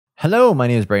Hello, my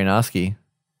name is Brayanoski.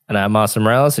 And I'm Austin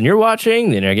Morales, and you're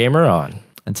watching The Internet Gamer On.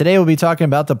 And today we'll be talking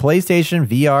about the PlayStation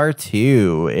VR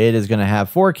 2. It is going to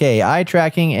have 4K eye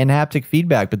tracking and haptic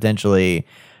feedback potentially.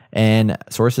 And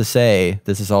sources say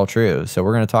this is all true. So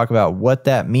we're going to talk about what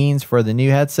that means for the new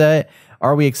headset.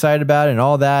 Are we excited about it and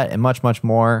all that and much, much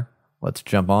more? Let's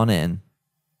jump on in.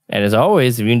 And as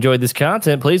always, if you enjoyed this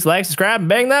content, please like, subscribe, and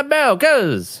bang that bell,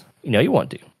 because you know you want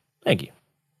to. Thank you.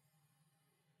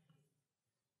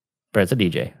 Brett's a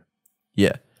DJ.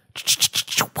 Yeah.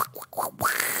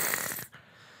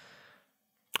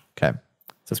 Okay.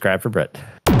 Subscribe for Brett.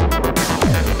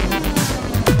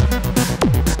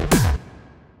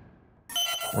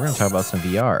 We're going to talk about some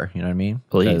VR. You know what I mean?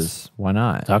 Please. 'Cause why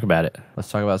not? Talk about it.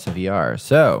 Let's talk about some VR.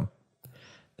 So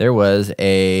there was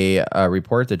a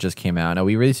report that just came out. Now,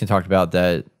 we recently talked about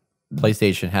that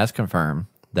PlayStation has confirmed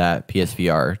that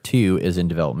PSVR 2 is in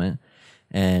development.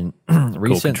 And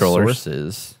recent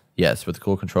sources, yes, with the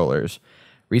cool controllers,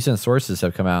 recent sources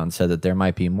have come out and said that there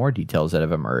might be more details that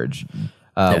have emerged.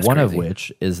 One of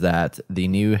which is that the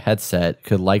new headset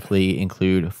could likely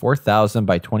include 4000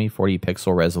 by 2040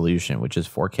 pixel resolution, which is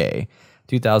 4K,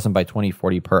 2000 by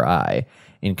 2040 per eye.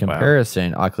 In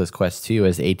comparison, Oculus Quest 2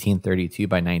 is 1832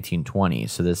 by 1920.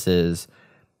 So this is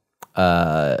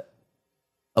a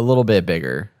little bit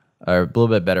bigger, or a little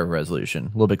bit better resolution, a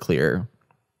little bit clearer.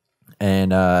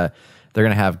 And they're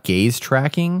going to have gaze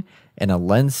tracking and a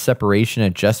lens separation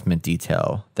adjustment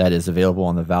detail that is available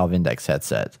on the Valve Index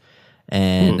headset.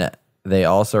 And they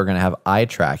also are going to have eye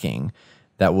tracking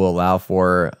that will allow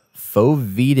for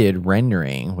foveated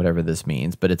rendering, whatever this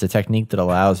means, but it's a technique that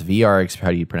allows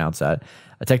how do you pronounce that?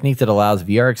 A technique that allows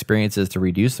VR experiences to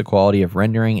reduce the quality of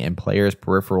rendering in players'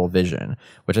 peripheral vision,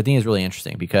 which I think is really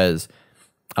interesting because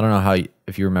I don't know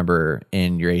if you remember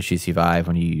in your HTC Vive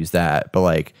when you use that, but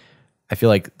like I feel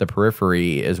like the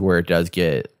periphery is where it does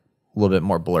get a little bit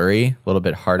more blurry, a little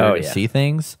bit harder to see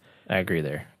things. I agree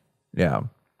there. Yeah.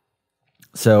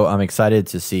 So I'm excited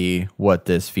to see what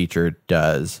this feature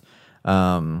does.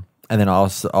 And then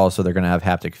also they're going to have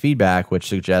haptic feedback, which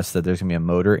suggests that there's going to be a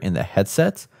motor in the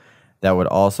headset that would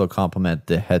also complement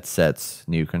the headset's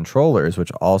new controllers,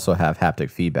 which also have haptic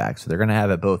feedback. So they're going to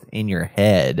have it both in your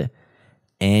head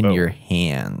and your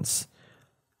hands.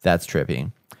 That's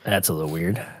trippy. That's a little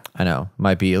weird. I know.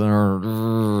 Might be, I don't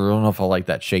know if I like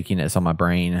that shakiness on my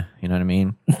brain. You know what I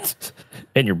mean?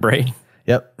 In your brain.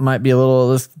 Yep, might be a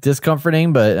little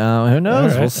discomforting, but who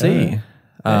knows? We'll see.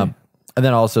 And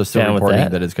then also still reporting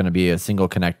that it's going to be a single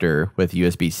connector with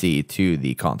USB-C to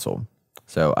the console.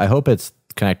 So I hope it's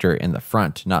connector in the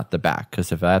front, not the back,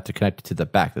 because if I have to connect it to the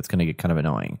back, that's going to get kind of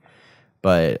annoying.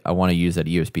 But I want to use that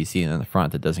USB-C in the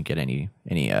front that doesn't get any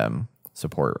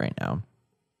support right now.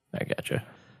 I gotcha.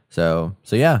 So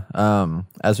yeah.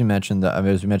 As we mentioned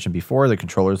before, the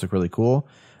controllers look really cool.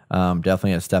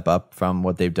 Definitely a step up from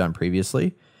what they've done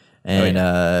previously.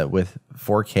 And with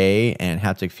 4K and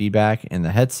haptic feedback in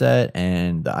the headset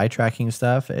and the eye tracking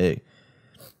stuff,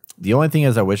 the only thing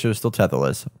is I wish it was still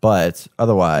tetherless, but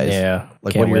otherwise,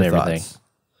 like what are your thoughts?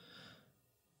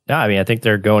 No, I mean, I think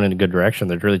they're going in a good direction.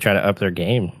 They're really trying to up their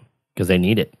game because they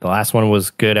need it. The last one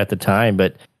was good at the time,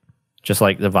 but just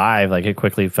like the Vive, like it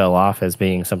quickly fell off as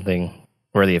being something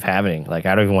worthy of having. Like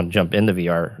I don't even want to jump into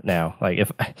VR now. Like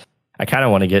if I kind of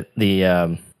want to get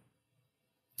the,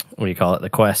 what do you call it? The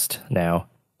Quest now.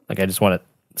 Like, I just want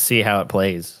to see how it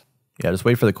plays. Yeah, just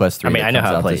wait for the Quest 3. I mean, I know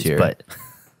how it plays, but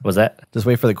was that? Just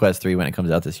wait for the Quest 3 when it comes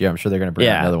out this year. I'm sure they're going to bring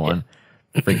out another one.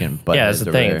 Freaking button. Yeah, that's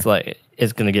the thing. It's like,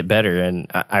 it's going to get better. And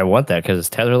I want that because it's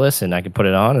tetherless and I can put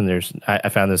it on. And I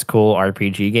found this cool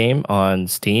RPG game on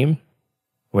Steam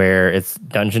where it's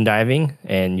dungeon diving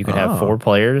and you can have 4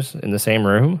 players in the same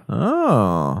room.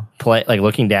 Play like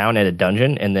looking down at a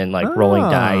dungeon and then like rolling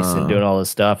dice and doing all this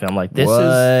stuff. And I'm like, this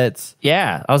is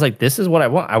I was like, this is what I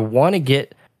want. I want to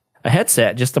get a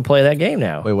headset just to play that game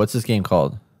now. Wait, what's this game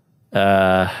called?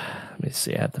 Let me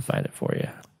see. I have to find it for you.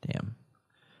 Damn.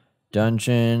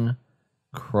 Dungeon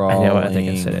crawling. I think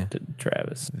I said it to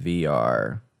Travis.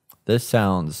 VR. This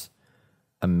sounds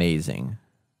amazing.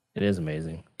 It is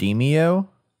amazing. Demio?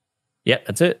 Yep,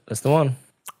 that's it. That's the one.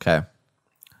 Okay.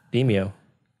 Demio.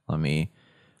 Let me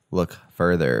look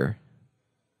further.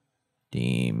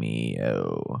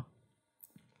 Demio.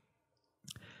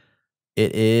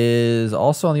 It is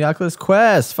also on the Oculus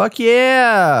Quest. Fuck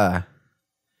yeah!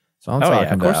 So I'm talking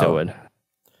about. Of course it would.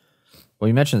 Well,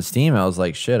 you mentioned Steam. I was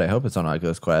like, shit, I hope it's on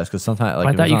Oculus Quest because sometimes,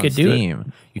 like, I thought you could do Steam, it.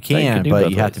 You can, but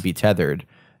you have to be tethered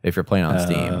if you're playing on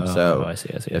Steam. So I see.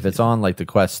 If it's on like the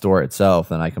Quest store itself,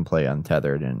 then I can play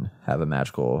untethered and have a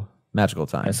magical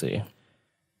time. I see.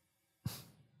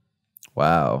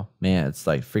 Wow, man, it's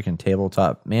like freaking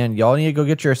tabletop. Man, y'all need to go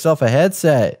get yourself a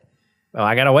headset. Oh,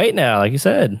 I gotta wait now, like you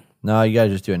said. No, you gotta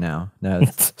just do it now. No,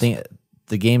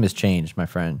 the game has changed, my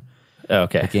friend.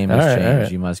 Okay. The game has changed.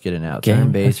 Right. You must get it now.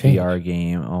 Turn-based VR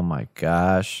game. Oh my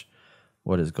gosh.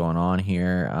 What is going on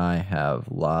here? I have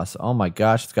lost. Oh my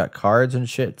gosh, it's got cards and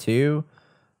shit too.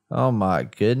 Oh my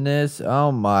goodness.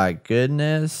 Oh my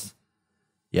goodness.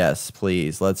 Yes,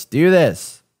 please. Let's do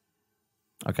this.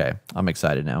 Okay, I'm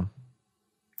excited now.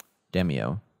 Demio.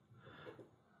 I'm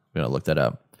going to look that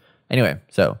up. Anyway,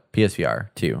 so PSVR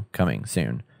 2 coming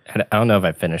soon. I don't know if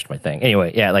I finished my thing.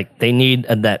 Anyway, yeah, like they need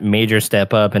that major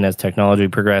step up, and as technology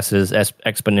progresses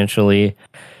exponentially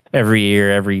every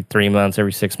year, every 3 months,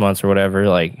 every 6 months or whatever,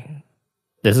 like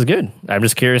this is good. I'm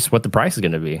just curious what the price is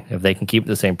going to be, if they can keep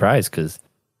the same price, because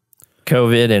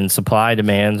COVID and supply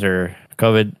demands, or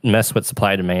COVID mess with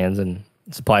supply demands, and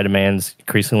supply demands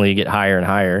increasingly get higher and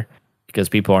higher because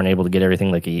people aren't able to get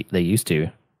everything like they used to,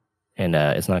 and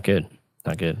it's not good.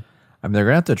 Not good. I mean, they're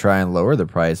gonna have to try and lower the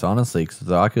price, honestly, because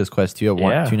the Oculus Quest 2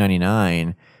 at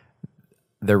 $299,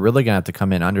 they're really gonna have to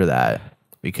come in under that,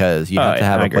 because you have to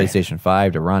have a PlayStation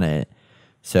 5 to run it.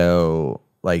 So,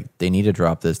 like, they need to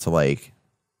drop this to like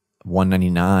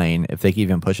 $199. If they could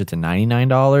even push it to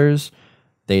 $99,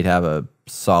 they'd have a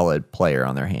solid player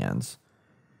on their hands.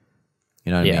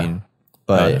 You know what I mean?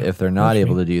 But if they're not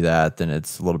able to do that, then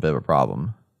it's a little bit of a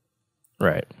problem.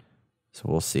 Right. So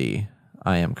we'll see.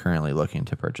 I am currently looking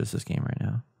to purchase this game right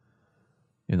now,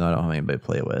 even though I don't have anybody to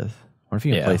play it with. What if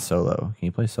you can play solo? Can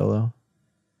you play solo?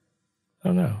 I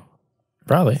don't know.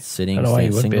 Probably. Single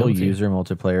user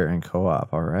multiplayer and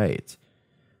co-op. All right.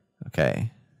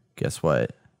 Okay. Guess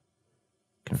what?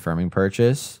 Confirming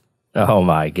purchase. Oh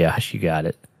my gosh, you got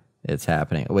it. It's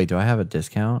happening. Wait, do I have a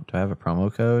discount? Do I have a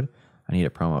promo code? I need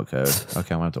a promo code.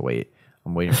 Okay, I'm going to have to wait.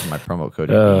 I'm waiting for my promo code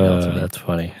to be emailed to me. That's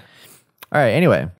funny. All right, anyway.